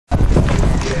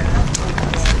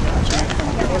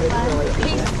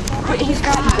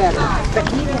better. But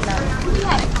he didn't know. We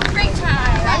had a great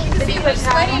time. He was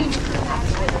sweating.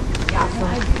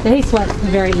 He sweats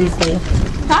very easily.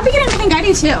 Probably get everything I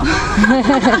do too.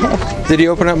 Did he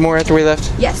open up more after we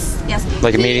left? Yes, yes.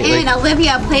 Like immediately? And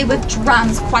Olivia played with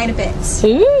drums quite a bit.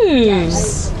 Ooh.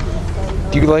 Yes.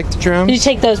 Do you like the drums? Did you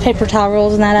take those paper towel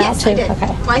rolls and that out Yes, too? I did. Okay.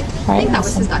 Well, I think that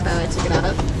was his duck that I took it out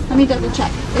of. Let me double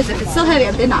check. If it's still heavy,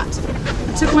 I did not.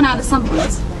 I took one out of some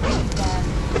ones.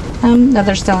 No,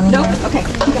 they're still in here. Nope. Okay.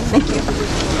 Okay. Thank you.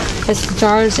 It's the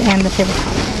jars and the paper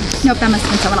towel. Nope, that must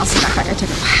have been someone else's backpack. I took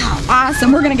it. Wow,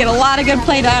 awesome. We're going to get a lot of good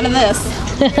play out of this.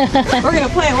 We're going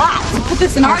to play a lot. Put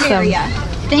this in our area.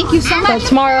 Thank you so much. So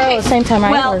tomorrow, same time,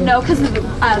 right? Well, no, because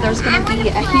there's going to be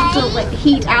a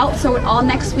heat out, so all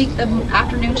next week the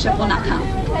afternoon shift will not come.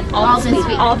 All this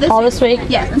week. All this week?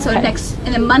 Yes, and so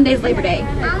and then Monday's Labor Day.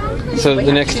 So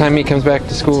the next time he comes back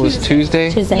to school is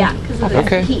Tuesday? Tuesday. Yeah, because of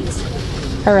the heat.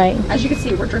 All right. As you can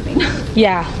see, we're dripping.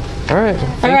 Yeah. All right.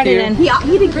 Thank you. Then.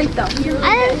 He did great though.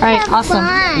 All right. Awesome.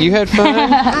 You had fun?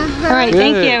 All right.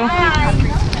 Good. Thank you.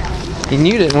 And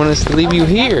you didn't want us to leave you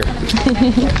here.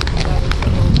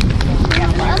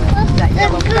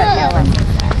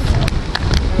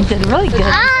 You did really good.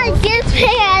 I just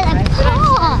played at a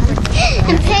park.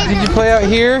 Did you play out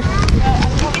here?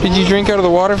 Did you drink out of the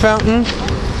water fountain?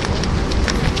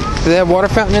 Do they have water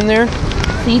fountain in there?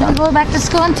 So you don't go back to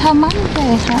school until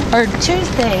Monday or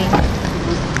Tuesday.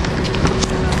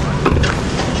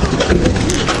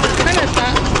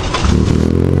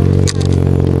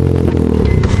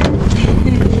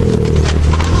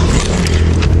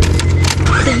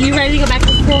 So you ready to go back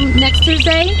to school next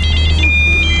Tuesday?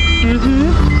 Mm-hmm.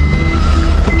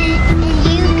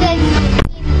 You can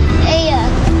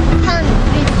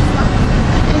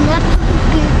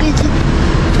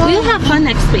We'll have fun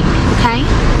next week, okay?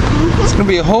 It's going to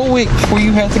be a whole week before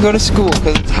you have to go to school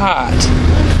because it's hot.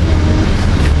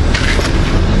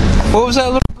 What was that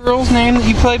little girl's name that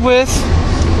you played with?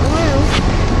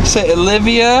 Say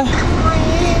Olivia.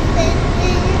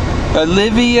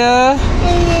 Olivia.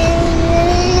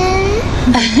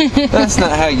 That's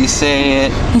not how you say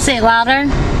it. You say it louder.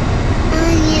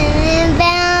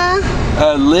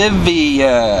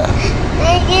 Olivia.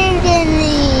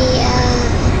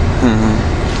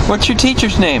 What's your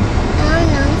teacher's name?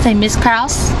 Say Miss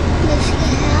Krause.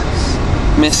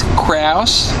 Miss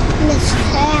Krause. Miss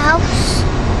Krause.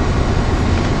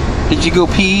 Did you go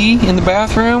pee in the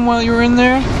bathroom while you were in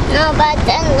there? No, but I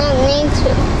didn't need to.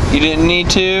 You didn't need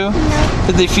to? No.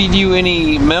 Did they feed you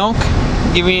any milk?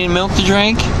 Give you any milk to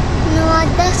drink? No, I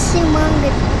just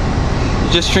remembered.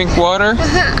 You just drink water?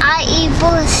 I eat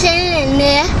bowl of cereal in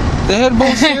there. They had bowl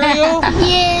of cereal?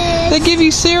 Yes. They give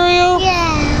you cereal? Yeah.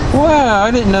 Wow,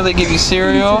 I didn't know they give you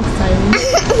cereal.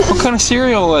 What kind of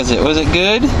cereal was it? Was it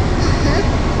good?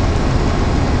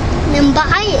 Then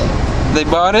buy it. They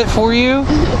bought it for you?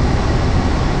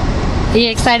 Are you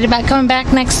excited about coming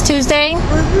back next Tuesday?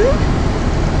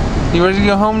 You ready to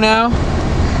go home now?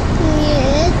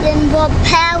 Yes, and what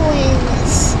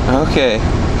parents? Okay.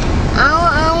 I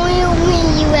want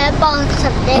you at box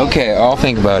up there. Okay, I'll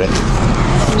think about it.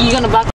 You gonna buck